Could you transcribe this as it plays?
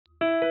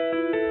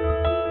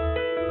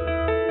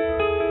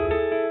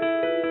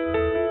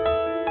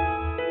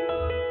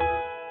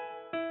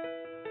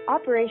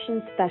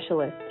operations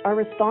specialists are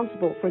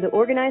responsible for the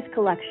organized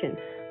collection,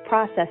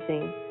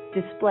 processing,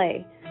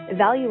 display,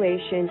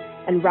 evaluation,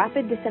 and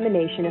rapid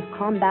dissemination of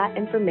combat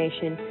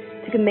information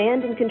to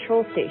command and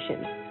control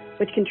stations,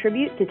 which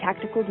contribute to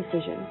tactical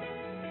decisions.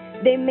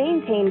 They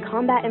maintain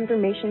combat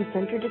information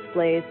center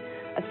displays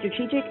of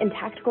strategic and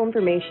tactical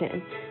information,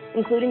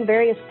 including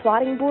various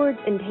plotting boards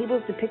and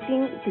tables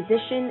depicting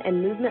position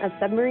and movement of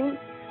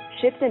submarines,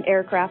 ships, and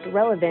aircraft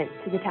relevant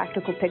to the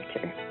tactical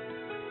picture.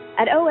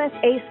 At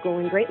OSA School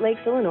in Great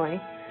Lakes, Illinois,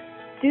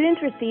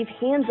 students receive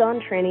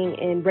hands-on training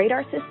in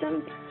radar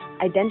systems,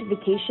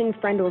 identification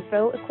friend or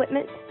foe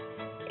equipment,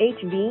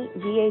 HV,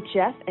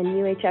 VHF, and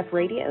UHF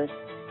radios,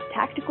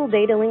 tactical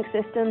data link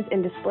systems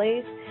and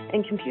displays,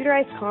 and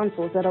computerized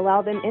consoles that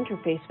allow them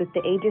interface with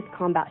the Aegis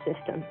combat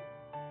system.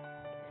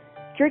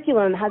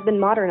 Curriculum has been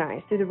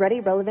modernized through the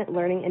Ready Relevant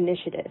Learning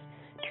Initiative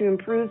to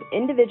improve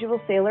individual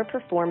sailor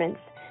performance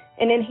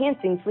and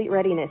enhancing fleet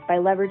readiness by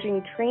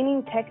leveraging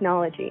training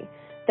technology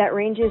that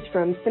ranges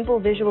from simple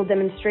visual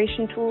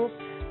demonstration tools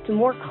to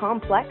more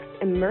complex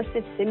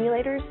immersive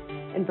simulators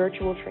and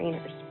virtual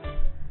trainers.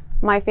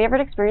 My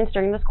favorite experience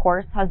during this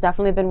course has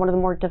definitely been one of the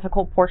more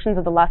difficult portions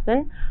of the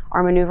lesson,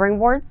 our maneuvering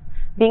boards.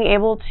 Being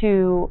able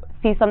to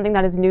see something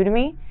that is new to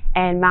me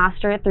and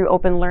master it through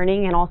open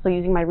learning and also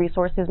using my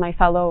resources, my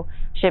fellow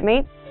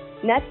shipmates.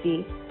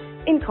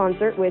 NETSI, in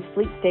concert with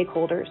fleet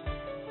stakeholders,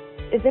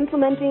 is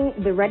implementing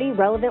the Ready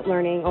Relevant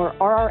Learning, or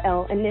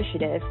RRL,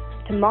 initiative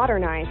to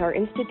modernize our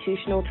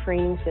institutional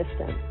training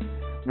system.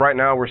 Right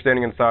now, we're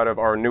standing inside of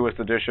our newest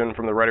addition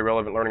from the Ready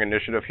Relevant Learning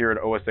Initiative here at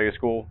OSA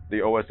School,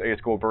 the OSA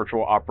School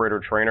Virtual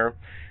Operator Trainer.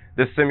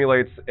 This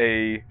simulates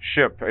a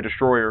ship, a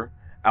destroyer,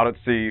 out at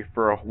sea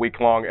for a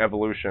week-long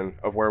evolution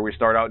of where we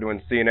start out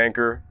doing sea and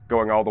anchor,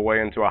 going all the way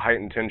into a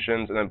heightened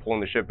tensions, and then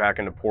pulling the ship back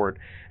into port.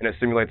 And it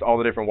simulates all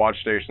the different watch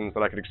stations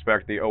that I could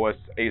expect the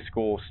OSA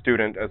School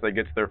student as they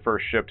get to their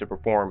first ship to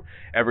perform.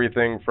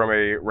 Everything from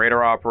a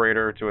radar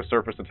operator to a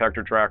surface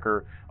detector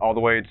tracker, all the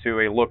way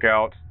to a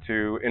lookout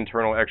to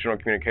internal external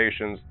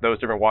communications. Those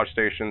different watch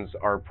stations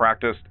are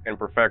practiced and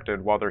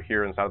perfected while they're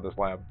here inside of this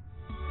lab.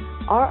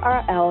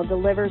 RRL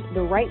delivers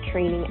the right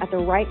training at the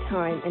right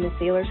time in a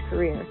sailor's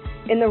career,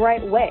 in the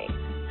right way,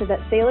 so that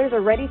sailors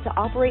are ready to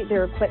operate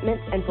their equipment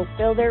and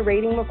fulfill their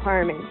rating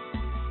requirements,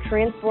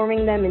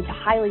 transforming them into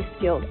highly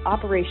skilled,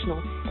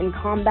 operational, and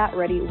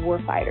combat-ready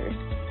warfighters.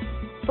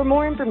 For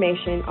more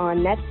information on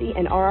NETSI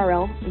and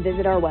RRL,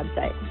 visit our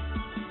website.